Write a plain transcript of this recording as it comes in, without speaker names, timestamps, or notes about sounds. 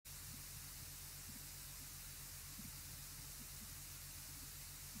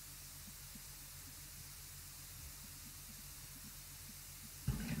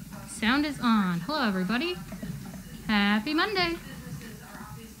sound is on. Hello everybody. Happy Monday.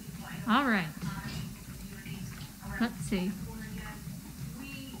 All right. Let's see.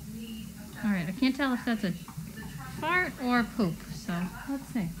 All right, I can't tell if that's a fart or poop, so let's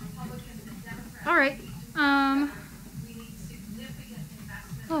see. All right.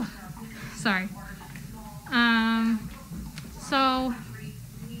 Oh, sorry. So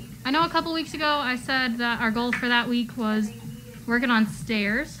I know a couple weeks ago I said that our goal for that week was working on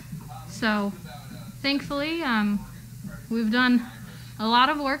stairs. So thankfully, we've done a lot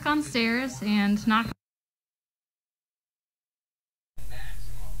of work on stairs and not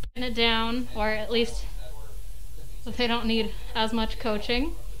getting it down, or at least if they don't need as much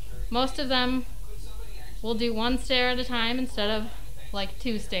coaching. Most of them will do one stair at a time instead of like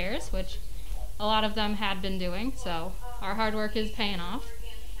 2 stairs, which a lot of them had been doing, so our hard work is paying off.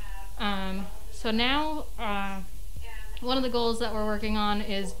 So now one of the goals that we're working on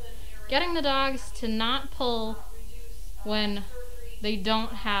is getting the dogs to not pull when they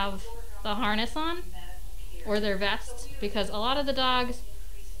don't have the harness on or their vest, because a lot of the dogs,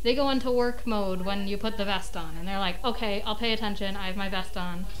 they go into work mode when you put the vest on and they're like, okay, I'll pay attention, I have my vest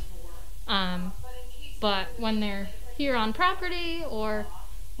on. But when they're here on property or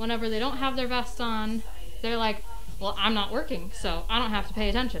whenever they don't have their vest on, they're like, well, I'm not working, so I don't have to pay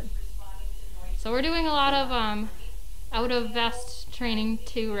attention. So we're doing a lot of out of vest training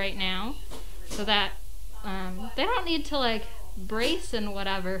too right now, so that they don't need to like brace and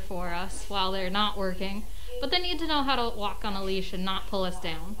whatever for us while they're not working, but they need to know how to walk on a leash and not pull us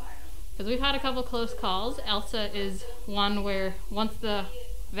down. Because we've had a couple close calls. Elsa is one where once the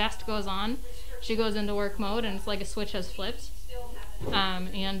vest goes on, she goes into work mode and it's like a switch has flipped.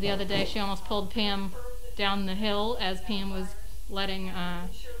 And the other day she almost pulled Pam down the hill as Pam was letting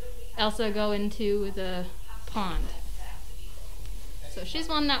Elsa go into the pond. So she's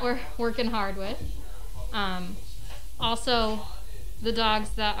one that we're working hard with. Also, the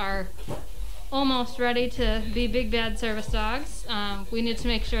dogs that are almost ready to be big bad service dogs, we need to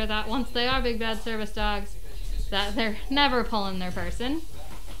make sure that once they are big bad service dogs, that they're never pulling their person,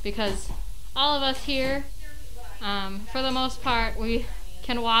 because all of us here, for the most part, we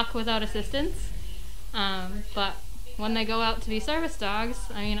can walk without assistance, but when they go out to be service dogs,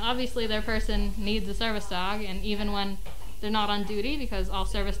 I mean, obviously their person needs a service dog, and even when they're not on duty, because all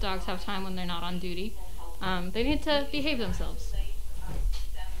service dogs have time when they're not on duty, they need to behave themselves.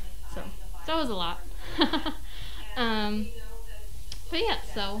 So that was a lot. But yeah,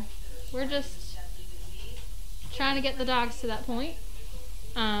 so we're just trying to get the dogs to that point.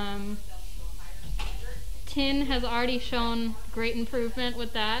 Tin has already shown great improvement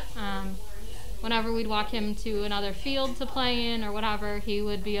with that. Whenever we'd walk him to another field to play in or whatever, he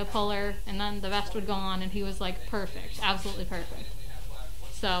would be a puller, and then the vest would go on and he was like perfect, absolutely perfect.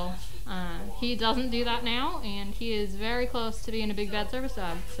 So he doesn't do that now, and he is very close to being a big bad service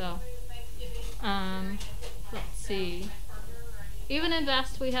dog. So let's see. Even in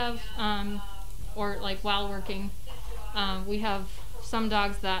vest we have, or like while working, we have some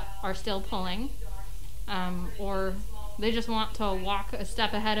dogs that are still pulling, or they just want to walk a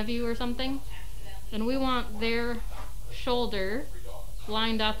step ahead of you or something, and we want their shoulder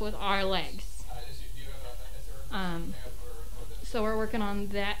lined up with our legs. So we're working on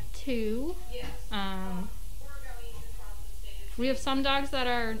that too. We have some dogs that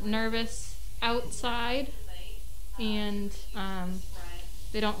are nervous outside, and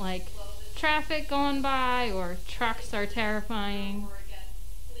they don't like traffic going by, or trucks are terrifying.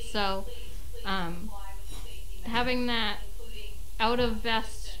 So having that out of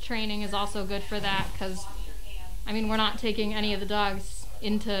vest training is also good for that, because I mean, we're not taking any of the dogs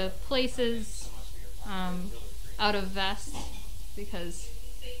into places out of vest, because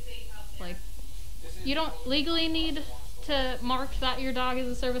like you don't legally need to mark that your dog is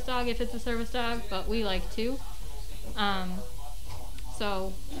a service dog if it's a service dog, but we like to.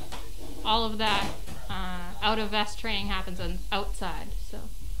 So all of that out of vest training happens on outside, so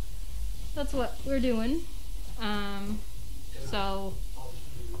that's what we're doing. So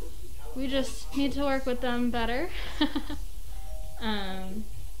we just need to work with them better.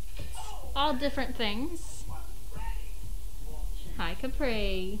 All different things. Hi,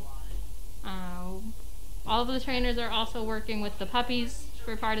 Capri. All of the trainers are also working with the puppies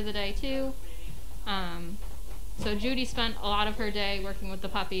for part of the day too. So Judy spent a lot of her day working with the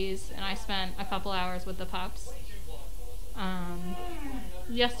puppies, and I spent a couple hours with the pups.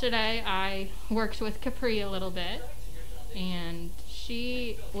 Yesterday I worked with Capri a little bit, and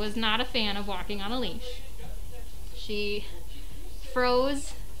she was not a fan of walking on a leash. She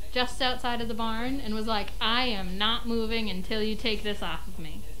froze just outside of the barn and was like, I am not moving until you take this off of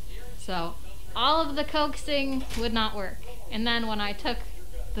me. So all of the coaxing would not work. And then when I took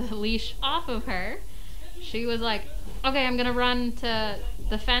the leash off of her, she was like, okay, I'm gonna run to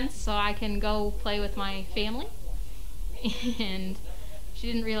the fence so I can go play with my family. And she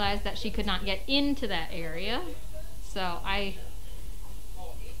didn't realize that she could not get into that area. So I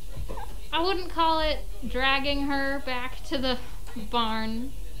wouldn't call it dragging her back to the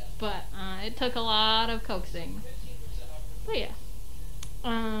barn, but it took a lot of coaxing. But yeah.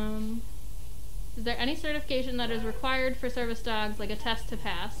 Is there any certification that is required for service dogs, like a test to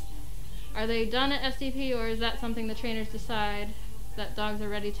pass? Are they done at SDP, or is that something the trainers decide that dogs are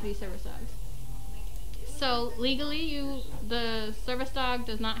ready to be service dogs? So legally, the service dog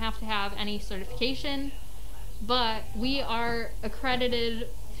does not have to have any certification, but we are accredited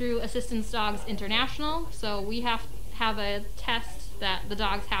through Assistance Dogs International, so we have a test that the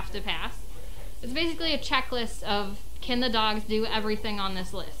dogs have to pass. It's basically a checklist of, can the dogs do everything on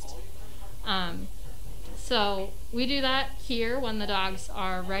this list? So we do that here when the dogs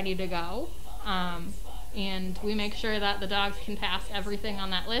are ready to go, and we make sure that the dogs can pass everything on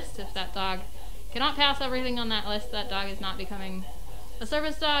that list. If that dog cannot pass everything on that list, that dog is not becoming a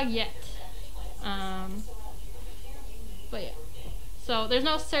service dog yet. But yeah, so there's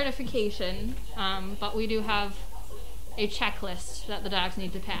no certification, but we do have a checklist that the dogs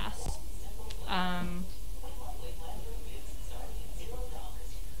need to pass.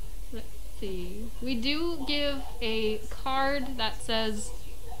 Let's see. We do give a card that says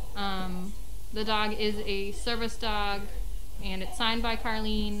the dog is a service dog, and it's signed by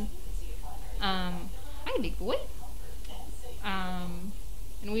Carlene. Hi, big boy. And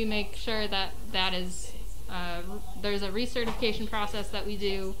we make sure that is there's a recertification process that we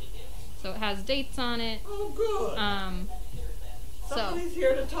do, so it has dates on it. Oh, good. Somebody's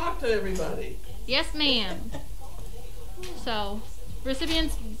here to talk to everybody. Yes, ma'am. So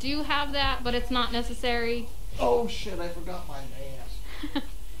recipients do have that, but it's not necessary. Oh shit! I forgot my mask.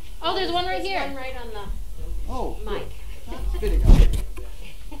 Oh, there's one right here. One right on the mic. Fitting up.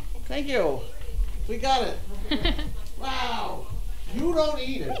 Thank you. We got it. Wow. You don't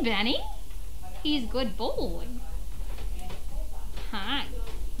eat it. Hey, Benny. He's good boy. Hi.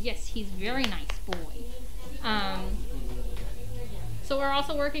 Yes, he's very nice boy. So we're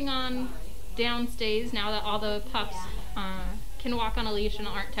also working on downstays now that all the pups can walk on a leash and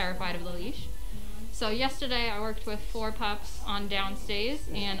aren't terrified of the leash. So yesterday I worked with 4 pups on downstays,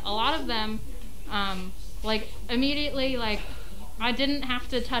 and a lot of them, immediately, I didn't have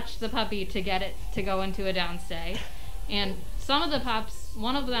to touch the puppy to get it to go into a downstay. And some of the pups,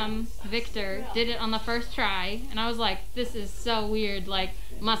 one of them, Victor, did it on the first try, and I was like, this is so weird,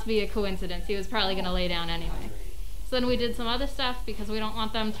 must be a coincidence. He was probably gonna lay down anyway. So then we did some other stuff because we don't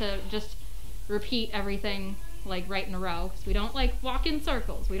want them to just repeat everything right in a row, because we don't walk in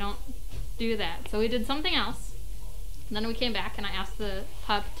circles. We don't do that. So we did something else. And then we came back and I asked the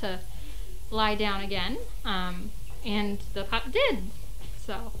pup to lie down again, and the pup did.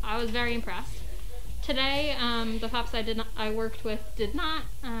 So I was very impressed. Today, the pups I worked with did not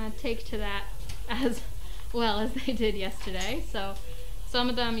take to that as well as they did yesterday. So some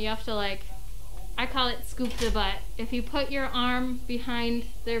of them you have to I call it scoop the butt. If you put your arm behind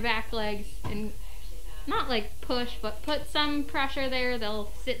their back legs and not push, but put some pressure there,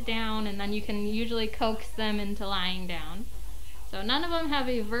 they'll sit down, and then you can usually coax them into lying down. So none of them have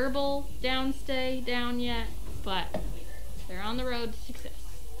a verbal downstay down yet, but they're on the road to success.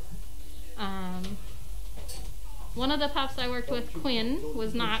 One of the pups I worked with, Quinn,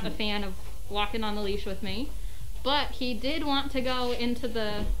 was not a fan of walking on the leash with me, but he did want to go into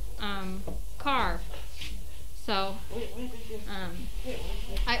the car. So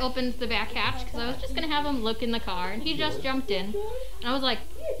I opened the back hatch because I was just going to have him look in the car, and he just jumped in. And I was like,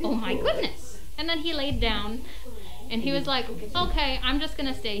 oh my goodness. And then he laid down, and he was like, okay, I'm just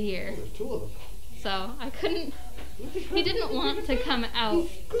going to stay here. So I couldn't, he didn't want to come out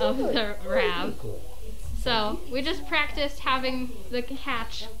of the RAV. So we just practiced having the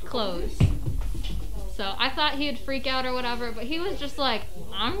hatch closed. So I thought he'd freak out or whatever, but he was just like,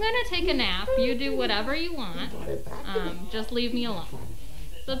 I'm going to take a nap. You do whatever you want. Just leave me alone.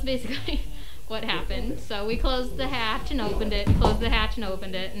 So that's basically what happened. So we closed the hatch and opened it, closed the hatch and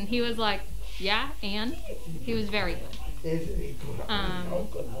opened it, and he was like, yeah, and he was very good.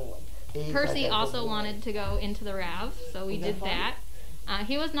 Percy also wanted to go into the RAV, so we did that.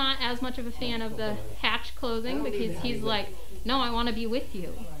 He was not as much of a fan of the hatch closing because he's like, no, I want to be with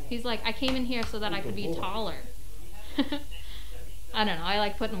you. He's like, I came in here so that I could be taller. I don't know. I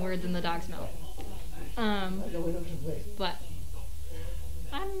like putting words in the dog's mouth. But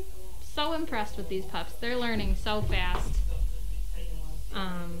I'm so impressed with these pups. They're learning so fast.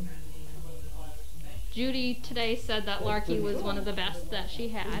 Judy today said that Larky was one of the best that she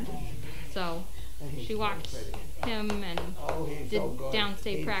had. So she walked him and did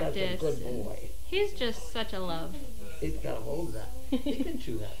downstate practice. He's such a good boy. He's just such a love. He's got a hold of that. He can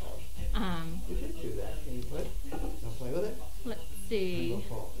chew that though. You can chew that. Can you play? Wanna play with it? Let's see.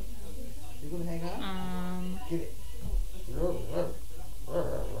 You gonna hang on? Get it.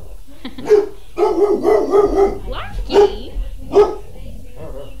 Larky.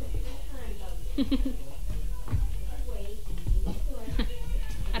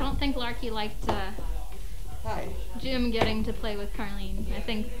 I don't think Larky liked Hi. Jim getting to play with Carlene. I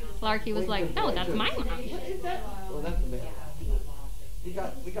think Larky was like, no, that's my mom. What is that? Oh, that's the man. We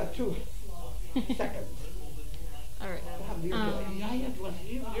got 2 seconds. All right.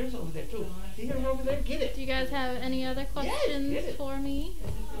 Yours over there too. See her over there? Get it. Do you guys have any other questions get it. for me?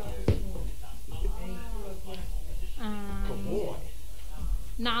 Good boy.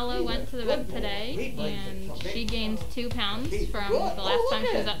 Nala went to the vet today, and she gained 2 pounds from the last time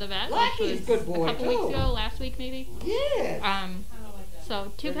she was at the vet, which was a couple weeks ago, last week maybe. Yes.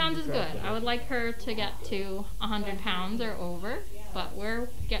 So 2 pounds is good. I would like her to get to 100 pounds or over, but we're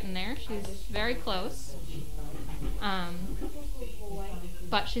getting there. She's very close.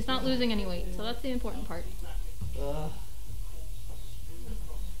 But she's not losing any weight, so that's the important part.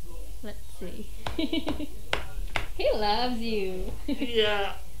 Let's see. He loves you.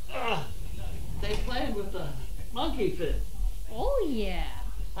 Yeah. They played with the monkey fist. Oh yeah.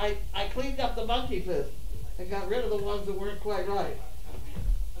 I cleaned up the monkey fist and got rid of the ones that weren't quite right.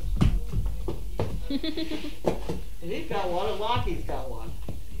 And he's got one, and Lockie's got one.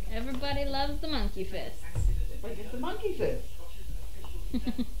 Everybody loves the monkey fists. But it's the monkey fist.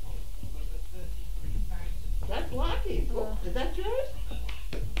 That's Lockie's. Oh, is that yours?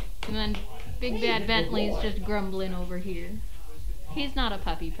 And then Big Bad Bentley's just grumbling over here. He's not a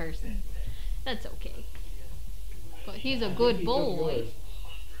puppy person. That's okay. But he's a good boy.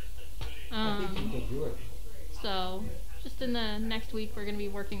 So, just in the next week, we're going to be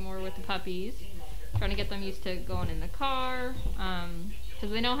working more with the puppies. Trying to get them used to going in the car.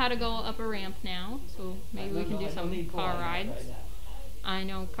 Because they know how to go up a ramp now. So maybe we can do some car rides. I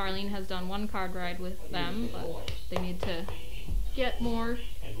know Carlene has done 1 car ride with them, but they need to get more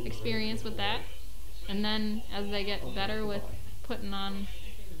experience with that. And then as they get better with putting on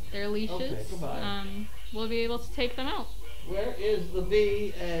their leashes, we'll be able to take them out. Where is the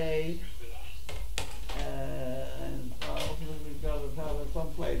BA? And we've got to have it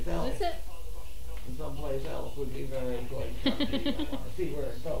someplace else. That's it. And someplace else would be very good. I want to see where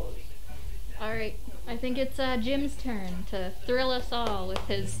it goes. Alright, I think it's Jim's turn to thrill us all with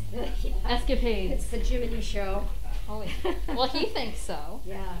his escapades. It's the Jiminy show. Oh, yeah. Well, he thinks so.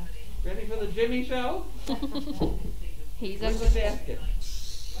 Yeah. Ready for the Jimmy show? He's Where's the basket?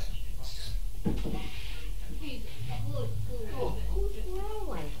 Who's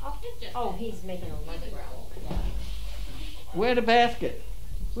growling? Oh, he's making a lunch growl. Yeah. Where's the basket?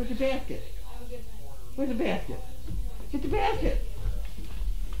 Where's the basket? Where's the basket? Get the basket.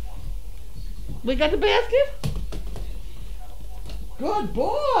 We got the basket? Good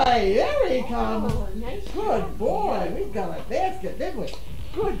boy. There he comes. Oh, nice Good boy. We got a basket, didn't we?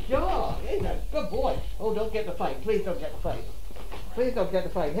 Good job. He's a good boy. Oh, don't get in the fight. Please don't get in the fight. Please don't get in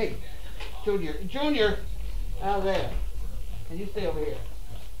the fight. Hey, Junior, out there. And you stay over here.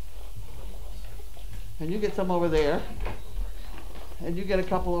 And you get some over there. And you get a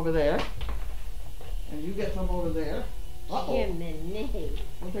couple over there. And you get some over there. Uh-oh. Jiminy.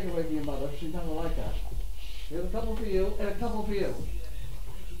 Don't take it away from your mother. She's not going to like that. Here's a couple for you and a couple for you.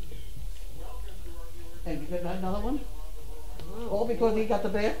 And you get another one? Oh, All because he got the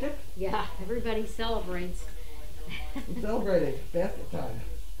basket? yeah, everybody celebrates. We're celebrating basket time.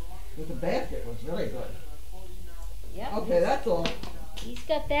 With the basket was very good. Yep. Okay, that's all. He's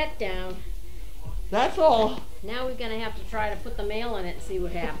got that down. That's all. Now we're going to have to try to put the mail in it and see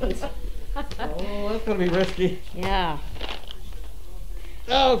what happens. Oh, that's going to be risky. Yeah.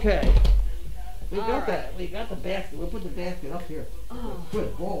 Okay. We All got right. that. We got the basket. We'll put the basket up here. Oh.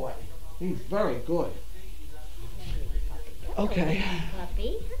 Good boy. He's very good. Okay.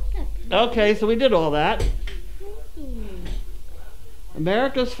 Puppy. Okay, so we did all that. Hmm.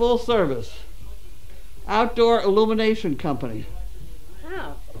 America's Full Service Outdoor Illumination Company.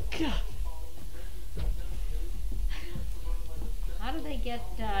 Oh. God. How do they get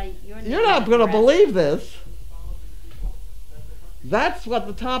your name? You're not going to address? believe this. That's what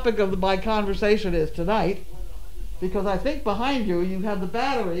the topic of my conversation is tonight. Because I think behind you, you have the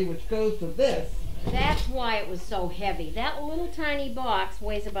battery which goes to this. That's why it was so heavy. That little tiny box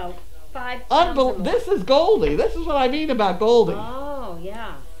weighs about 5 pounds. This is Goldie. This is what I mean about Goldie. Oh,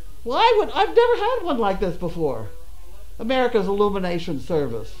 yeah. I've never had one like this before. America's Illumination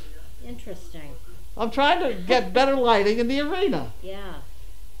Service. Interesting. I'm trying to get better lighting in the arena. Yeah.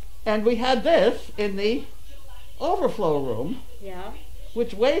 And we had this in the overflow room, Yeah.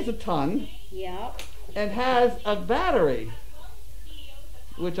 which weighs a ton Yeah. and has a battery,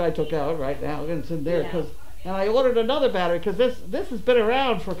 which I took out right now, and it's in there. Yeah. And I ordered another battery because this has been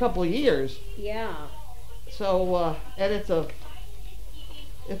around for a couple of years. Yeah. So, and it's a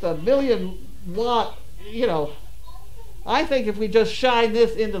 1,000,000 watt, I think if we just shine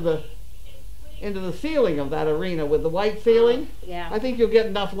this into the ceiling of that arena with the white ceiling, Yeah. I think you'll get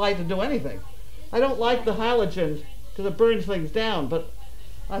enough light to do anything. I don't like the halogen because it burns things down, but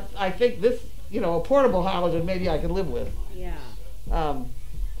I think this, a portable halogen maybe I can live with. Yeah.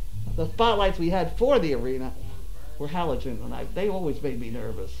 The spotlights we had for the arena were halogen, and they always made me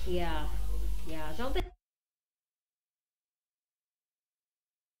nervous. Yeah. Yeah. Don't they?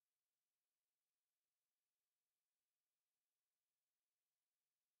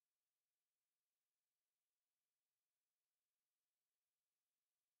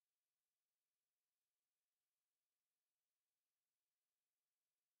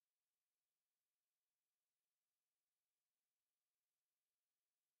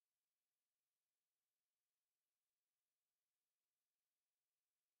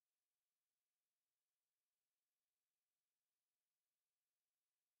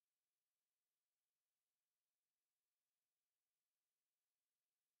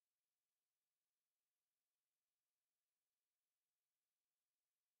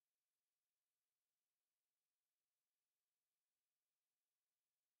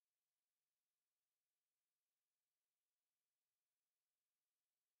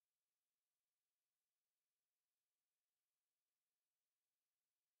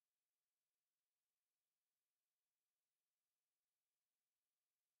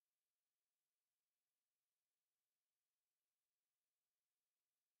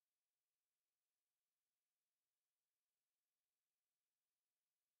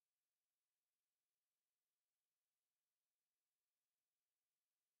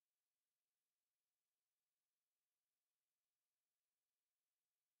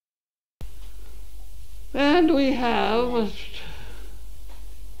 And we have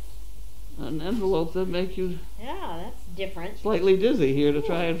an envelope that makes you Yeah, that's different. slightly dizzy here to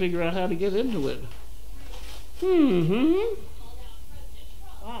try and figure out how to get into it. Mm-hmm.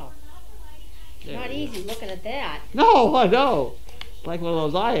 Wow. There Not we go. easy looking at that. No, I know. It's like one of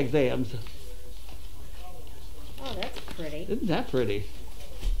those eye exams. Oh, that's pretty. Isn't that pretty?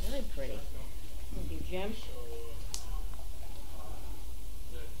 Very pretty. Thank you, Jim.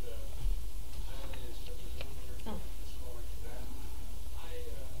 Oh,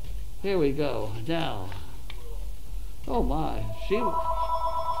 Here we go. Now. Oh my. She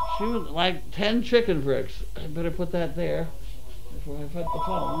was like 10 chicken bricks. I better put that there before I put the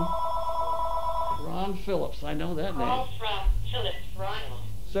phone. Ron Phillips. I know that Call name. from Phillips Ronald.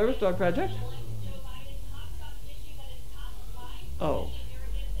 Service Dog Project? Oh.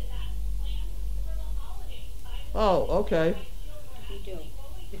 Oh, okay. you do.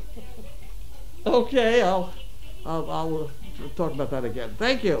 Okay, I'll talk about that again.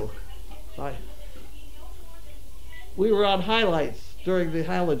 Thank you. Bye. We were on highlights during the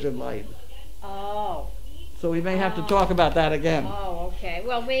halogen light, Oh. so we may have to talk about that again. Oh, okay.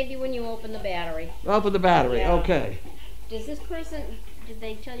 Well, maybe when you open the battery. Open the battery. Yeah. Okay. Does this person, did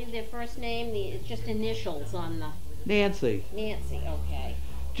they tell you their first name? It's just initials on the Nancy. Nancy. Okay.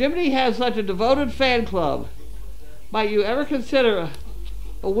 Jiminy has such a devoted fan club. Might you ever consider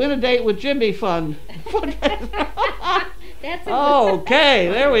a win a date with Jimmy fund? That's a Okay,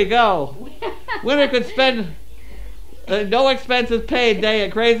 there we go. Winner could spend no expenses paid day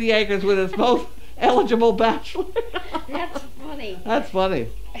at Crazy Acres with his most eligible bachelor. That's funny. That's funny.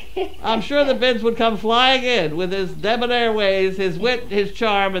 I'm sure the bids would come flying in with his debonair ways, his wit, his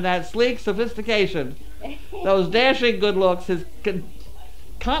charm, and that sleek sophistication. Those dashing good looks, his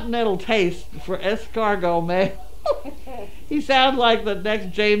continental taste for escargot mail. He sounds like the next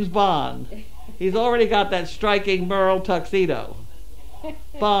James Bond. He's already got that striking Merle tuxedo.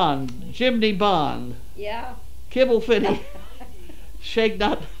 Bond, Jimmy Bond, Yeah. Kibble Finney, shake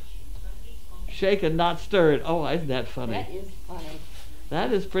and not stirred. Oh, isn't that funny? That is funny.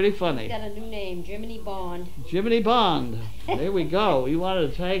 That is pretty funny. Got a new name, Jiminy Bond. Jiminy Bond. There we go. You wanted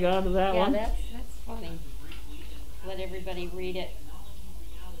to tag on to that Yeah, one? that's funny. Let everybody read it.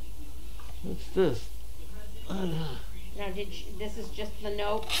 What's this? Now, this is just the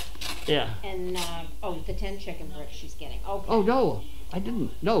note Yeah. and the 10 chicken bricks she's getting. Okay. Oh no. I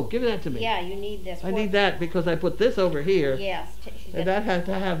didn't. No, give that to me. Yeah, you need this. I need that because I put this over here. Yes. And that has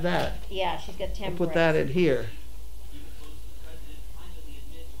to have that. Yeah, she's got 10 I put bricks. that in here.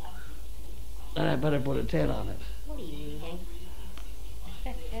 And I better put a 10 on it. What are you eating?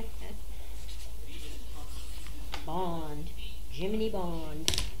 Bond. Jiminy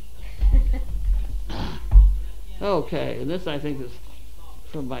Bond. Okay, and this I think is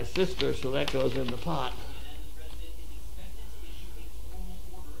from my sister, so that goes in the pot.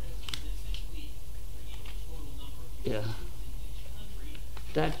 Yeah.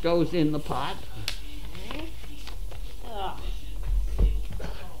 That goes in the pot. Okay. Oh.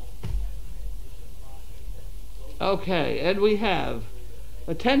 Okay, and we have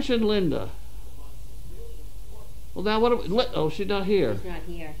attention Linda. Well, now what are we, oh, she's not here. She's not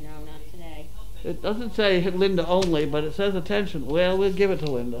here. No, not today. It doesn't say Linda only, but it says attention. Well, we'll give it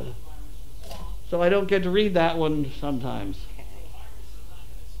to Linda. So I don't get to read that one sometimes. Okay.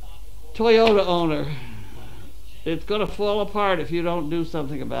 Toyota owner. It's going to fall apart if you don't do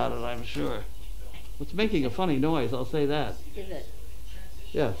something about it, I'm sure. It's making a funny noise, I'll say that. Is it?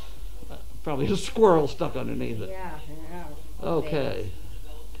 Yes. Probably a squirrel stuck underneath it. Yeah. Okay.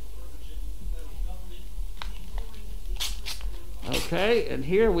 Okay, and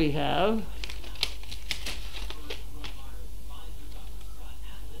here we have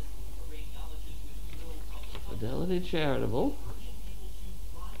Fidelity Charitable.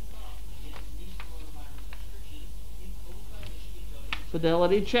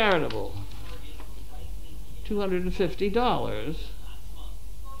 Fidelity Charitable. $250.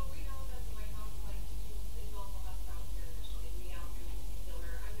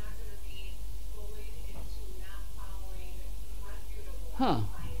 Huh.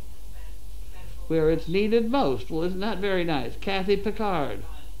 Where it's needed most. Well, isn't that very nice? Kathy Picard.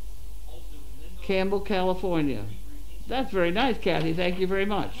 Campbell, California. That's very nice, Kathy. Thank you very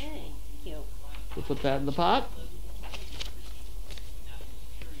much. Thank you. We'll put that in the pot.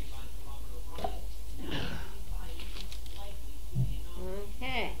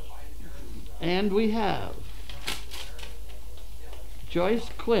 Okay. And we have Joyce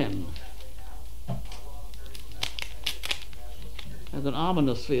Quinn. Has an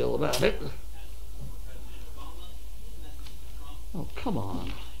ominous feel about it. Oh, come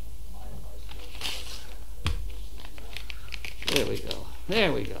on. There we go.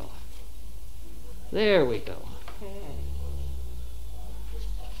 There we go. There we go. Okay.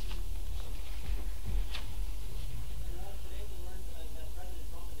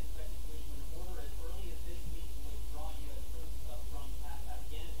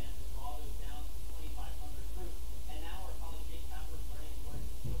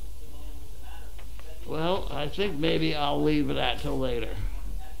 Well, I think maybe I'll leave that till later.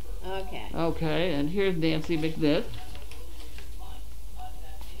 Okay. Okay, and here's Nancy McNitt,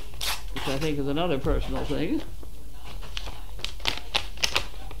 which I think is another personal thing.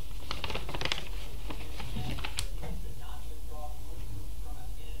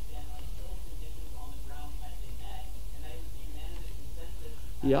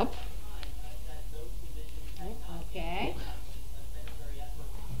 Yep. Okay.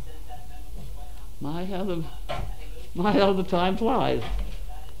 My how the time flies.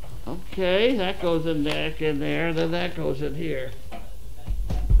 Okay, that goes in back in there, then that goes in here.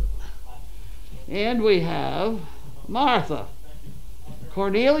 And we have Martha,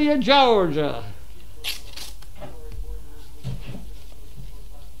 Cornelia, Georgia.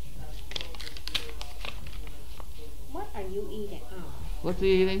 What are you eating? Oh. What's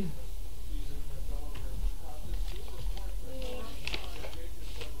he eating?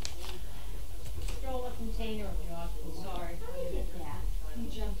 Throw a container of dog food. Sorry. Look at that. He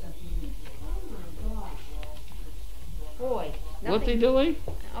jumped up. Oh my gosh. Boy. What's he nothing- doing?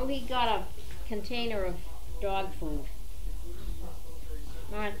 Oh, he got a container of dog food.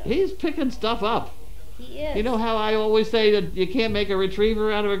 Martha. He's picking stuff up. He is. You know how I always say that you can't make a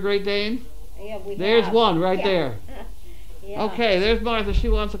retriever out of a Great Dane? Yeah, we There's have. one right Yeah. there. Yeah. Okay, there's Martha. She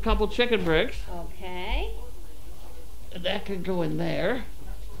wants a couple chicken bricks. Okay. And that can go in there.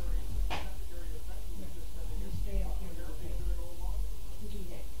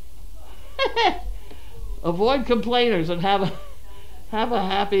 Avoid complainers and have a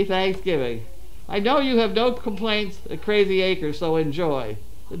happy Thanksgiving. I know you have no complaints at Crazy Acres, so enjoy.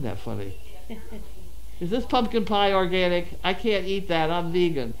 Isn't that funny? Is this pumpkin pie organic? I can't eat that. I'm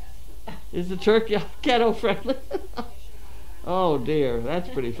vegan. Is the turkey keto friendly? Oh dear, that's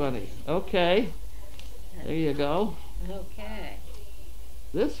pretty funny. Okay, there you go. Okay.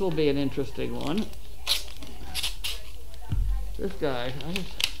 This will be an interesting one. This guy,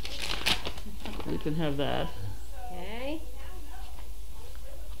 you can have that. Okay.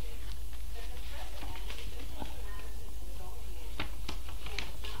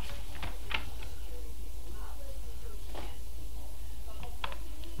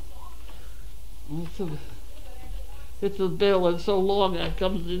 It's a bill that's so long that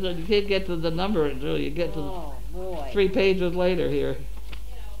comes. You can't get to the number until you get to Oh, boy. 3 pages later here.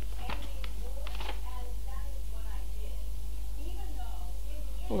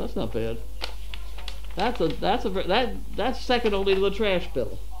 Oh, that's not bad. That's second only to the trash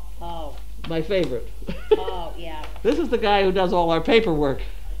bill. Oh. My favorite. Oh, yeah. This is the guy who does all our paperwork.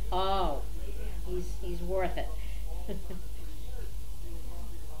 Oh. He's worth it. What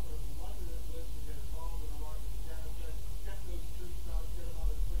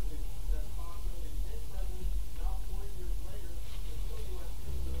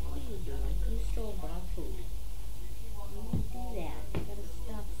are you doing? You stole dog food. You don't do that. You gotta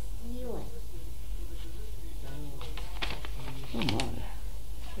stop stealing. Come on.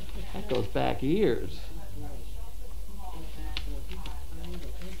 That goes back years.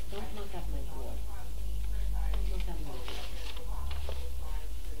 Don't muck up my board. Don't muck up my board.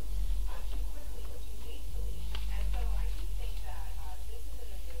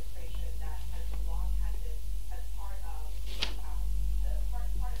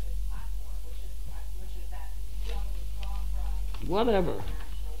 Whatever.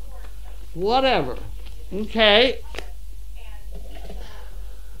 Whatever. Okay.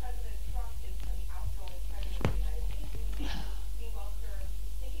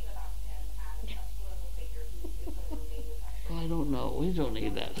 I don't know. We don't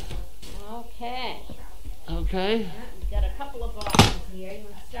need that. Okay. Okay. Yeah, we've got a couple of boxes here. You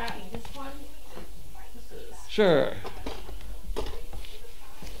want to start with this one? Sure.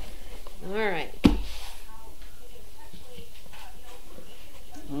 All right.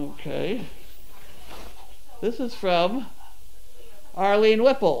 Okay. This is from Arlene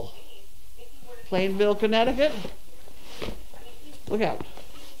Whipple, Plainville, Connecticut. Look out.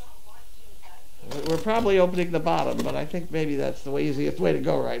 We're probably opening the bottom, but I think maybe that's the easiest way to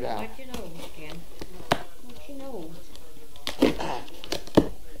go right now. Watch your nose, Jen. Watch your nose.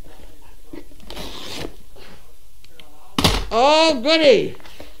 Oh, goody!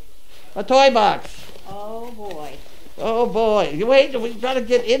 A toy box. Oh, boy. Oh, boy. Wait, we've got to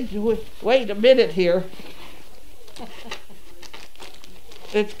get into it. Wait a minute here.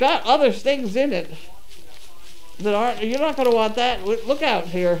 It's got other things in it that aren't. You're not going to want that. Look out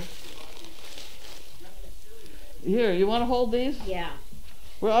here. Here, you want to hold these? Yeah.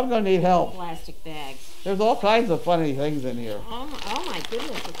 Well, I'm going to need help. Plastic bags. There's all kinds of funny things in here. Oh my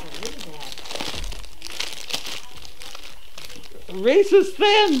goodness, it's a really bad. Reese's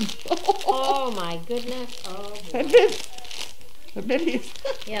Thins. Oh my goodness. Oh boy. And minis.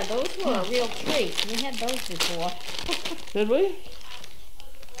 Yeah, those were a real treat. We had those before. Did we?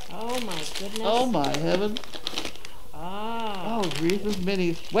 Oh my goodness. Oh my heaven. Ah. Oh, Reese's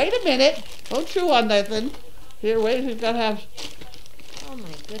minis. Wait a minute. Don't chew on that thing. Here, wait. We've got to have. Oh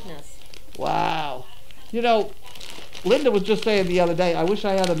my goodness. Wow. You know, Linda was just saying the other day, I wish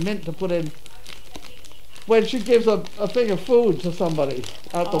I had a mint to put in when she gives a thing of food to somebody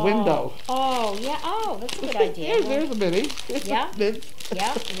out the window. Oh, yeah. Oh, that's a good idea. There's a mini. Yeah. Mint.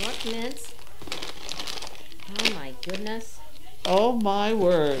 Yeah, more mints. Oh my goodness. Oh my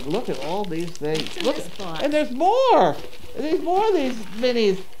word. Look at all these things. What's in Look this box? And there's more. There's more of these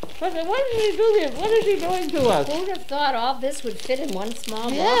minis. What did he do here? What is he doing to us? Who would have thought all this would fit in one small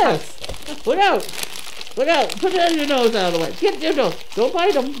box? Yes. Look out. Look out. Put that in your nose out of the way. Get your nose. Don't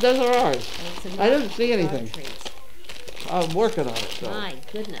bite them. Those are ours. I didn't see anything. I'm working on it. So. My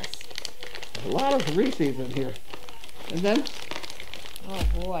goodness. A lot of Reese's in here. And then Oh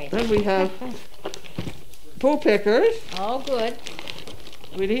boy. we have poo pickers. Oh good.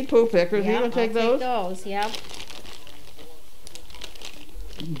 We need poo pickers. Yeah, You want to take I'll those? Take those, yeah.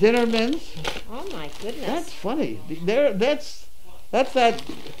 Dinner mints. Oh my goodness. That's funny. That's that.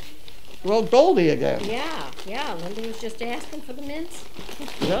 Well, Goldie again. Yeah. Linda was just asking for the mints.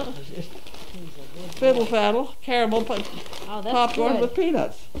 Yeah. Fiddle faddle, caramel Oh, that's popcorn good. with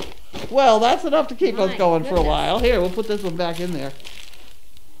peanuts. Well, that's enough to keep us My going for a goodness. while. Here, we'll put this one back in there.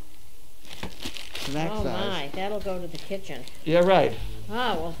 Snack Oh size. my, that'll go to the kitchen. Yeah, right.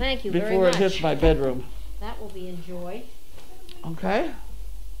 Oh, well thank you very Before much. it hits my bedroom. That will be enjoyed. Okay.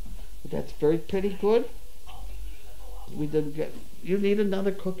 That's very pretty good. We didn't get. You need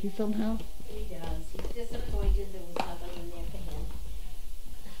another cookie somehow? He does. He's disappointed there was nothing in there for him.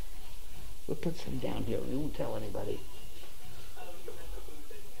 We'll put some down here. We won't tell anybody.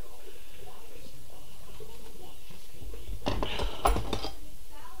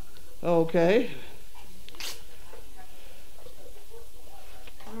 Okay.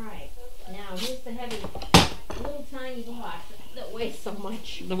 Alright, now here's the heavy, little tiny box that weighs so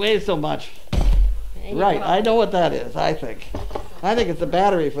much. The weighs so much. There you Right, go. I know what that is, I think. I think it's the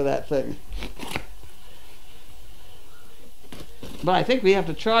battery for that thing. But I think we have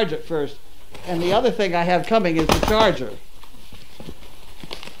to charge it first. And the other thing I have coming is the charger.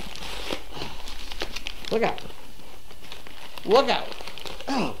 Look out. Look out.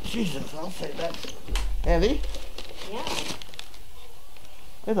 Oh, Jesus, I'll say that's heavy. Yeah.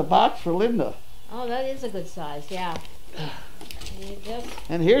 There's a box for Linda. Oh, that is a good size, yeah. You just,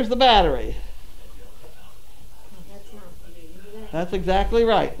 And here's the battery. that's not, That's exactly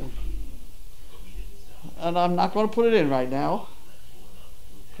right. And I'm not going to put it in right now,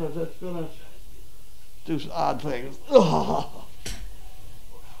 because it's going to do some odd things. Ugh.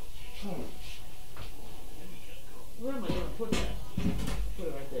 Where am I going to put that? Put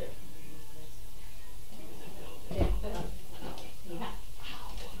it right there.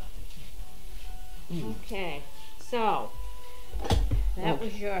 okay, so, that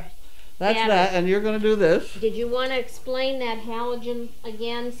was your, That's battery. that, and you're going to do this. Did you want to explain that halogen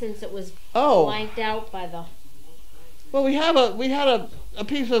again, since it was Oh, blanked out by the, well, we had a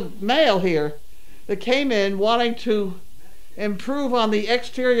piece of mail here that came in wanting to improve on the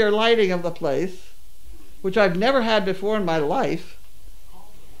exterior lighting of the place, which I've never had before in my life.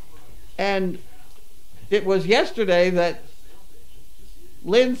 And it was yesterday that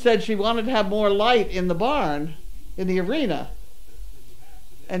Lynn said she wanted to have more light in the barn, in the arena.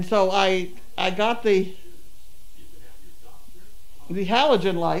 And so I got the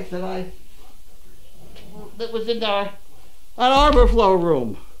halogen light that was in an arbor flow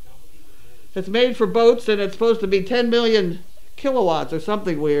room. It's made for boats, and it's supposed to be 10 million kilowatts or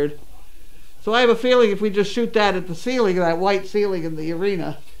something weird. So I have a feeling if we just shoot that at the ceiling, that white ceiling in the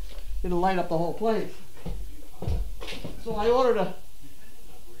arena, it'll light up the whole place. So I ordered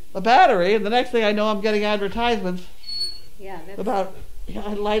a battery, and the next thing I know, I'm getting advertisements yeah, that's, about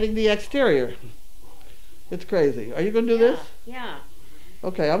lighting the exterior. It's crazy. Are you going to do this? Yeah,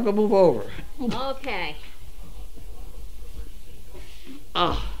 Okay, I'm going to move over. okay.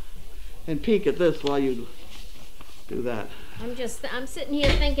 And peek at this while you do that. I'm sitting here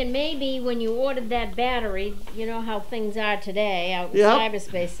thinking maybe when you ordered that battery, you know how things are today out in Yep.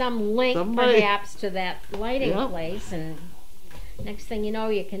 cyberspace, some link Somebody- perhaps to that lighting Yep. place, and next thing you know,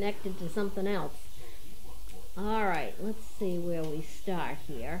 you're connected to something else. All right, let's see where we start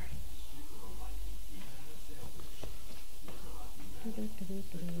here.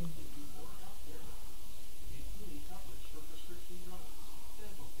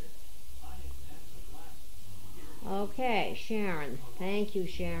 Okay, Sharon. Thank you,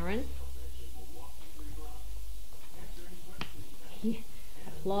 Sharon.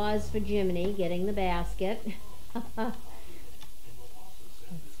 Applause for Jiminy getting the basket. That's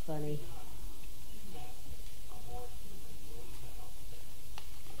funny.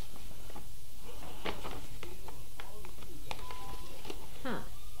 Huh.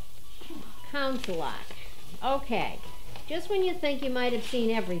 Council Act. Okay. Just when you think you might have seen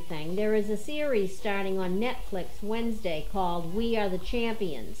everything, there is a series starting on Netflix Wednesday called We Are the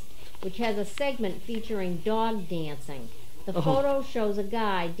Champions, which has a segment featuring dog dancing. The photo shows a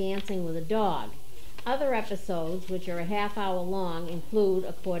guy dancing with a dog. Other episodes, which are a half hour long, include,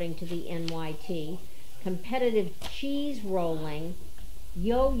 according to the NYT, competitive cheese rolling,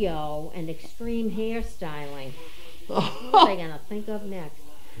 yo-yo, and extreme hairstyling. What are they going to think of next?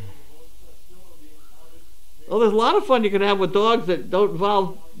 Well, there's a lot of fun you can have with dogs that don't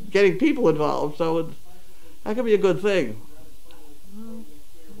involve getting people involved, so that could be a good thing.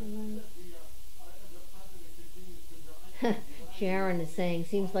 Sharon is saying,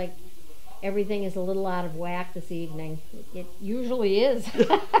 seems like everything is a little out of whack this evening. It usually is.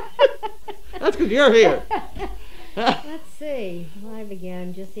 That's because you're here. Let's see. Live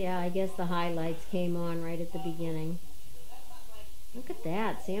again. Just, yeah, I guess the highlights came on right at the beginning. Look at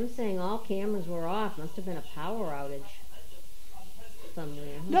that. Sam's saying all cameras were off. Must have been a power outage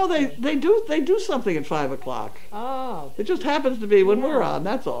somewhere. No, they do something at 5 o'clock. Oh. It just happens to be when Yeah. we're on,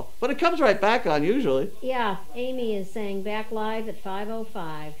 that's all. But it comes right back on usually. Yeah, Amy is saying back live at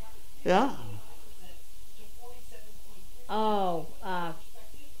 5:05. Yeah. Oh,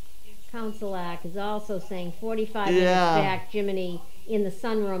 Council Act is also saying 45 minutes Yeah. back, Jiminy in the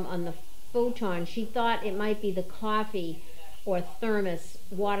sunroom on the futon. She thought it might be the coffee or thermos,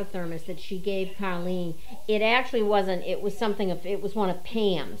 water thermos that she gave Carlene. It actually wasn't. It was something of. It was one of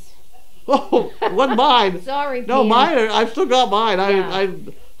Pam's. Oh, it wasn't mine. Sorry, No, Pam. mine. I've still got mine. Yeah.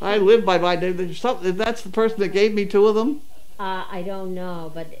 I live by mine. That's the person that gave me 2 of them. I don't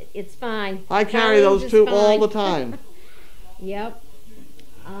know, but it's fine. I carry Carlene's those is 2 all fine. the time. Yep.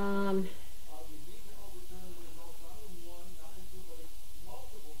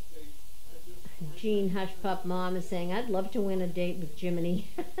 Jean Hushpup Mom is saying, I'd love to win a date with Jiminy.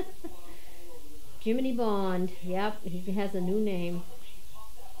 Jiminy Bond. Yep, he has a new name.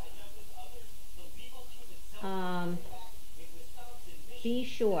 Be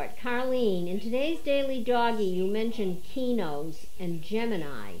short. Carlene, in today's Daily Doggy, you mentioned Keynos and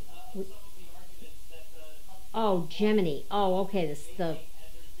Gemini. Oh, Gemini. Oh, okay.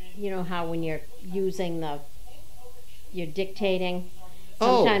 You know how when you're using you're dictating,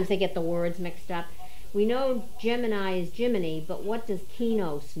 sometimes they get the words mixed up. We know Gemini is Jiminy, but what does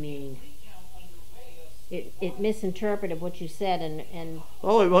Keynos mean? It misinterpreted what you said and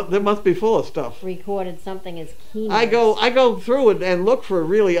It must be full of stuff. recorded something as Keynos. I go through it and look for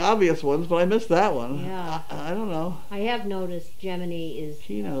really obvious ones, but I missed that one. Yeah. I don't know. I have noticed Gemini is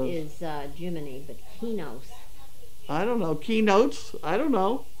Keynos. Jiminy, but Keynos. I don't know. Keynotes? I don't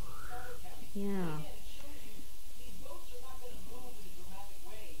know. Yeah.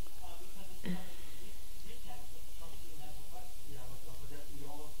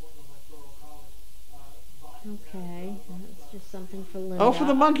 Okay, that's just something for Linda. Oh, for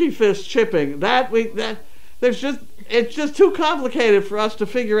the monkey fist chipping. It's just too complicated for us to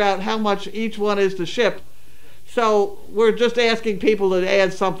figure out how much each one is to ship. So we're just asking people to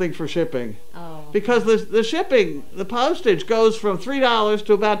add something for shipping. Oh. Because the shipping, the postage goes from $3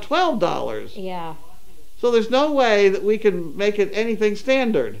 to about $12. Yeah. So there's no way that we can make it anything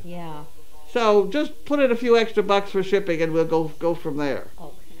standard. Yeah. So just put in a few extra bucks for shipping and we'll go from there.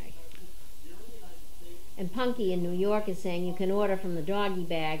 Okay. And Punky in New York is saying you can order from the doggy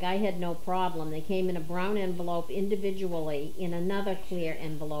bag. I had no problem. They came in a brown envelope individually in another clear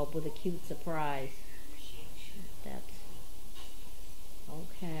envelope with a cute surprise. That's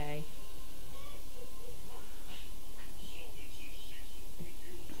okay.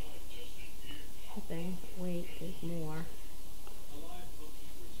 Shipping. Wait, there's more.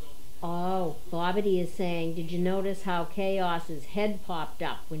 Oh, Bobbity is saying, did you notice how Chaos's head popped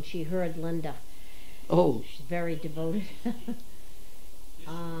up when she heard Linda? Oh. She's very devoted.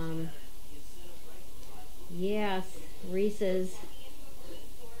 Yes, Reese's.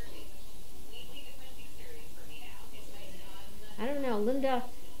 I don't know, Linda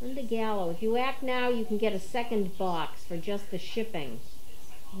Gallo, if you act now, you can get a second box for just the shipping.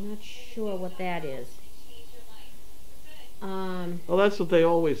 I'm not sure what that is. Well, that's what they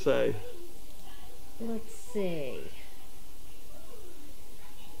always say. Let's see.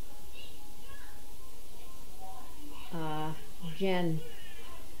 Jen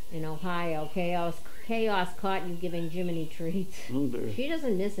in Ohio, Chaos caught you giving Jiminy treats. She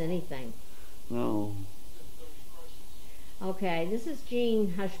doesn't miss anything. No. Okay, this is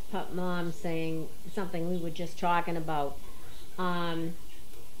Jean Hushpup Mom saying something we were just talking about.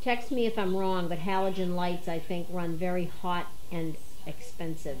 Text me if I'm wrong, but halogen lights I think run very hot and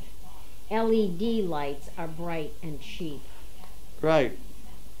expensive. LED lights are bright and cheap. Right.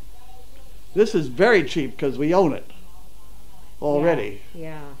 This is very cheap because we own it already.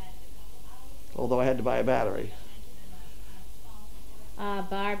 Yeah. Although I had to buy a battery.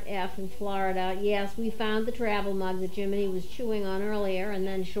 Barb F. in Florida. Yes, we found the travel mug that Jiminy was chewing on earlier, and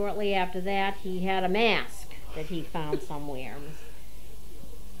then shortly after that he had a mask that he found somewhere.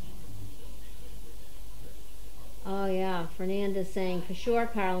 Oh yeah, Fernanda's saying, for sure,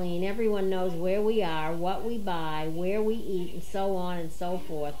 Carlene, everyone knows where we are, what we buy, where we eat, and so on and so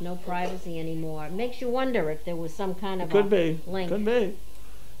forth. No privacy anymore. It makes you wonder if there was some kind of link. Could be.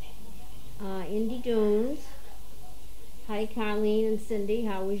 Indy Dunes. Hi, Carlene and Cindy.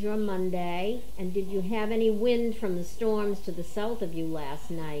 How was your Monday? And did you have any wind from the storms to the south of you last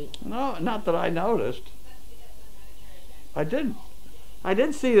night? No, not that I noticed. I did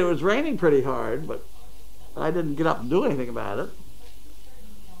see that it was raining pretty hard, but I didn't get up and do anything about it.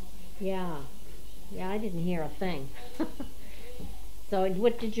 Yeah, I didn't hear a thing. So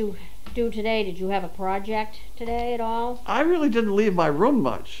what did you do today? Did you have a project today at all? I really didn't leave my room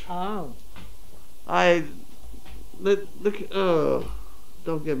much. Oh.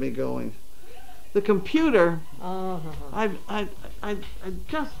 Don't get me going. The computer. Oh. I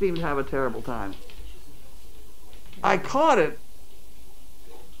just seem to have a terrible time. I caught it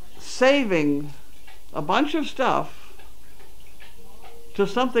saving a bunch of stuff to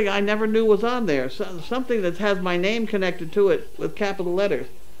something I never knew was on there. Something that has my name connected to it with capital letters.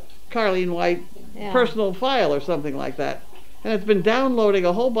 Carlene White, Yeah. personal file or something like that. And it's been downloading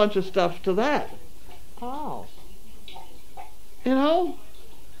a whole bunch of stuff to that. Oh. You know?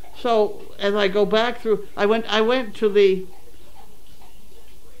 So as I go back through, I went to the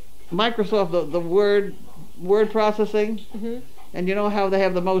Microsoft, the word processing, Mm-hmm. and you know how they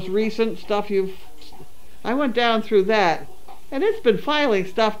have the most recent stuff I went down through that, and it's been filing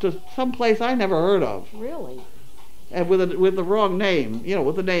stuff to some place I never heard of. Really? And with the wrong name,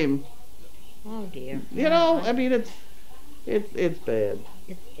 with the name Oh dear. You know, I mean, it's bad.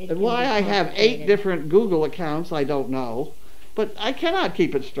 It And can why be I have 8 complicated. different Google accounts, I don't know. But I cannot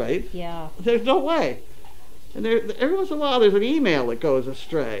keep it straight. Yeah. There's no way. And every once in a while there's an email that goes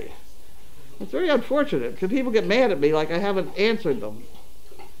astray. It's very unfortunate because people get mad at me like I haven't answered them.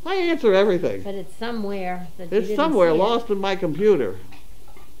 I answer everything. But it's somewhere that you It's didn't somewhere see it. lost in my computer.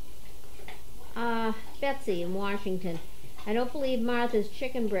 Betsy in Washington. I don't believe Martha's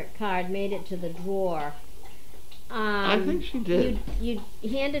chicken brick card made it to the drawer. I think she did. You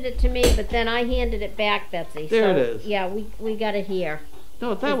handed it to me, but then I handed it back, Betsy. There so, it is. Yeah, we got it here.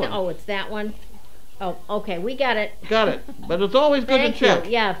 No, it's that one. Oh, it's that one? Oh, okay, we got it. Got it. But it's always good to Thank check.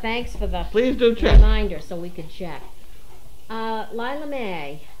 you. Yeah, thanks for the Please do check. reminder so we could check. Lila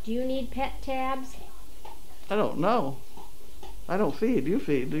May, do you need pet tabs? I don't know. I don't feed. You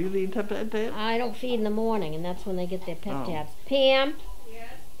feed. Do you need pet tabs? I don't feed in the morning, and that's when they get their pet Oh. tabs. Pam,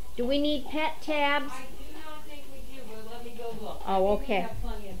 Yes, do we need pet tabs? I do not think we do, but let me go look. Oh, I think we okay. have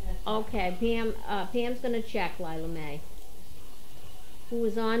plenty of pets. Okay, Pam's gonna check, Lila May. Who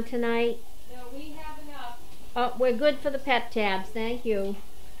was on tonight? No, we have enough. Oh, we're good for the pet tabs, thank you.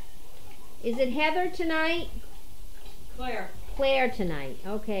 Is it Heather tonight? Claire. Claire tonight.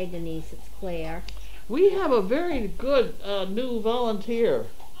 Okay, Denise, it's Claire. We have a very good new volunteer,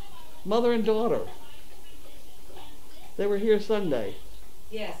 mother and daughter. They were here Sunday.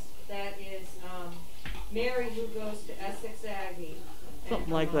 Yes, that is Mary, who goes to Essex Aggie.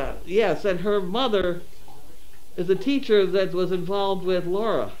 Something like that. Yes, and her mother is a teacher that was involved with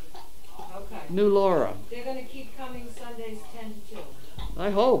Laura, Okay. new Laura. They're going to keep coming Sundays 10 to 2.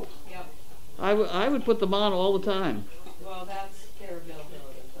 I hope. Yep. I would put them on all the time. Well, that's their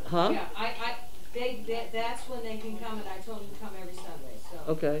availability. But Huh? Yeah, that's when they can come, and I told them to come every Sunday.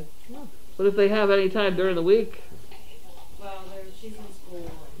 So, Okay. Oh. But if they have any time during the week, well, she's in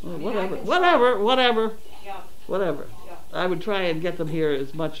school. well, I mean, whatever, I can whatever, Yeah, whatever. yeah. I would try and get them here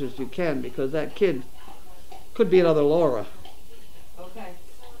as much as you can because that kid could be another Laura. Okay.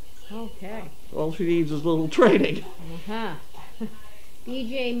 Okay. All she needs is a little training. Uh-huh.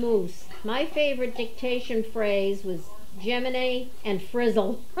 BJ Moose. My favorite dictation phrase was Gemini and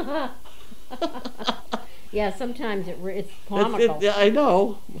frizzle. Yeah, sometimes it's comical. Yeah, I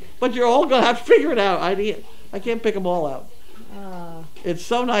know, but you're all gonna have to figure it out. I can't pick them all out. It's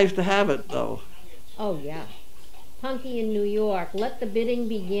so nice to have it, though. Oh, yeah. Punky in New York. Let the bidding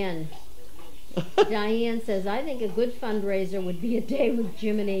begin. Diane says, I think a good fundraiser would be a day with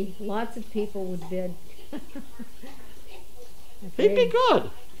Jiminy. Lots of people would bid. He'd be good.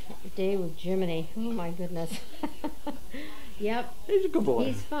 A day with Jiminy. Oh, my goodness. Yep. He's a good boy.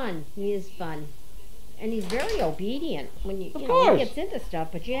 He's fun. He is fun. And he's very obedient when you Of know, course. he gets into stuff,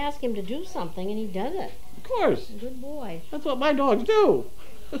 but you ask him to do something and he does it. Of course. Good boy. That's what my dogs do.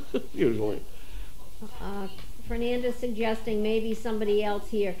 Usually. Fernanda's suggesting maybe somebody else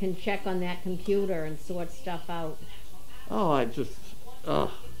here can check on that computer and sort stuff out. Oh, I just.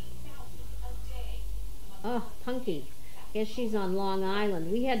 Oh, Punky. Guess she's on Long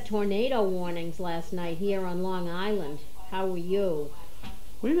Island. We had tornado warnings last night here on Long Island. How were you?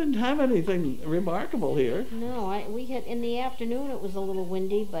 We didn't have anything remarkable here. No, we had in the afternoon. It was a little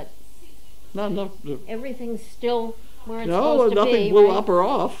windy, but Not enough. everything's still where it's No, supposed to nothing be. blew right? up or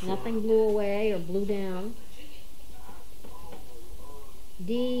off. Nothing blew away or blew down.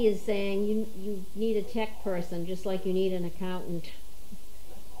 Dee is saying you need a tech person just like you need an accountant.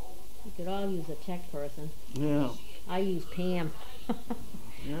 You could all use a tech person. Yeah. I use Pam.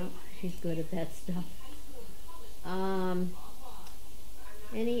 Yeah. She's good at that stuff.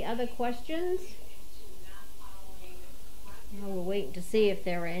 Any other questions? No, we're waiting to see if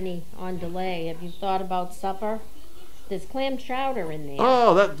there are any on delay. Have you thought about supper? There's clam chowder in there.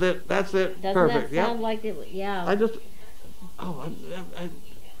 Oh, that's it. That's it. Doesn't Perfect. that sound Yeah. like it? Yeah. I just. Oh,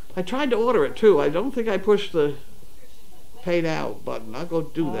 I tried to order it too. I don't think I pushed the pay now button. I'll go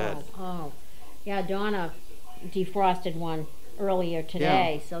do that. Oh, yeah. Donna defrosted one earlier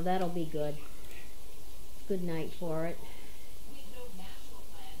today, so that'll be good. Good night for it.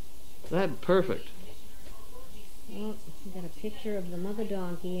 That's perfect. Well, we got a picture of the mother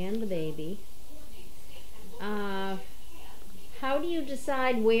donkey and the baby. How do you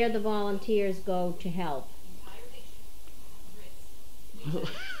decide where the volunteers go to help?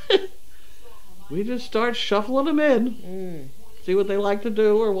 We just start shuffling them in. See what they like to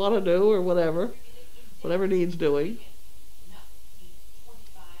do or want to do or whatever needs doing.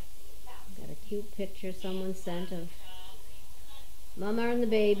 Got a cute picture someone sent of Mama and the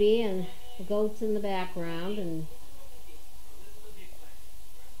baby and the goats in the background. And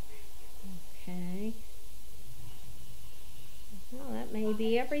okay, well, that may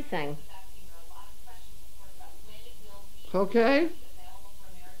be everything. Okay?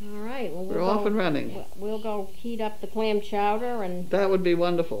 All right. Well, We're off and running. We'll go heat up the clam chowder and That would be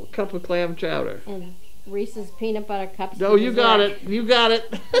wonderful. Cup of clam chowder. Reese's peanut butter cups. No, you got it. You got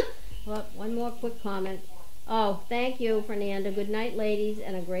it. Well, one more quick comment. Oh, thank you, Fernanda. Good night, ladies,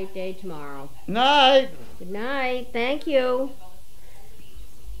 and a great day tomorrow. Night. Good night. Thank you.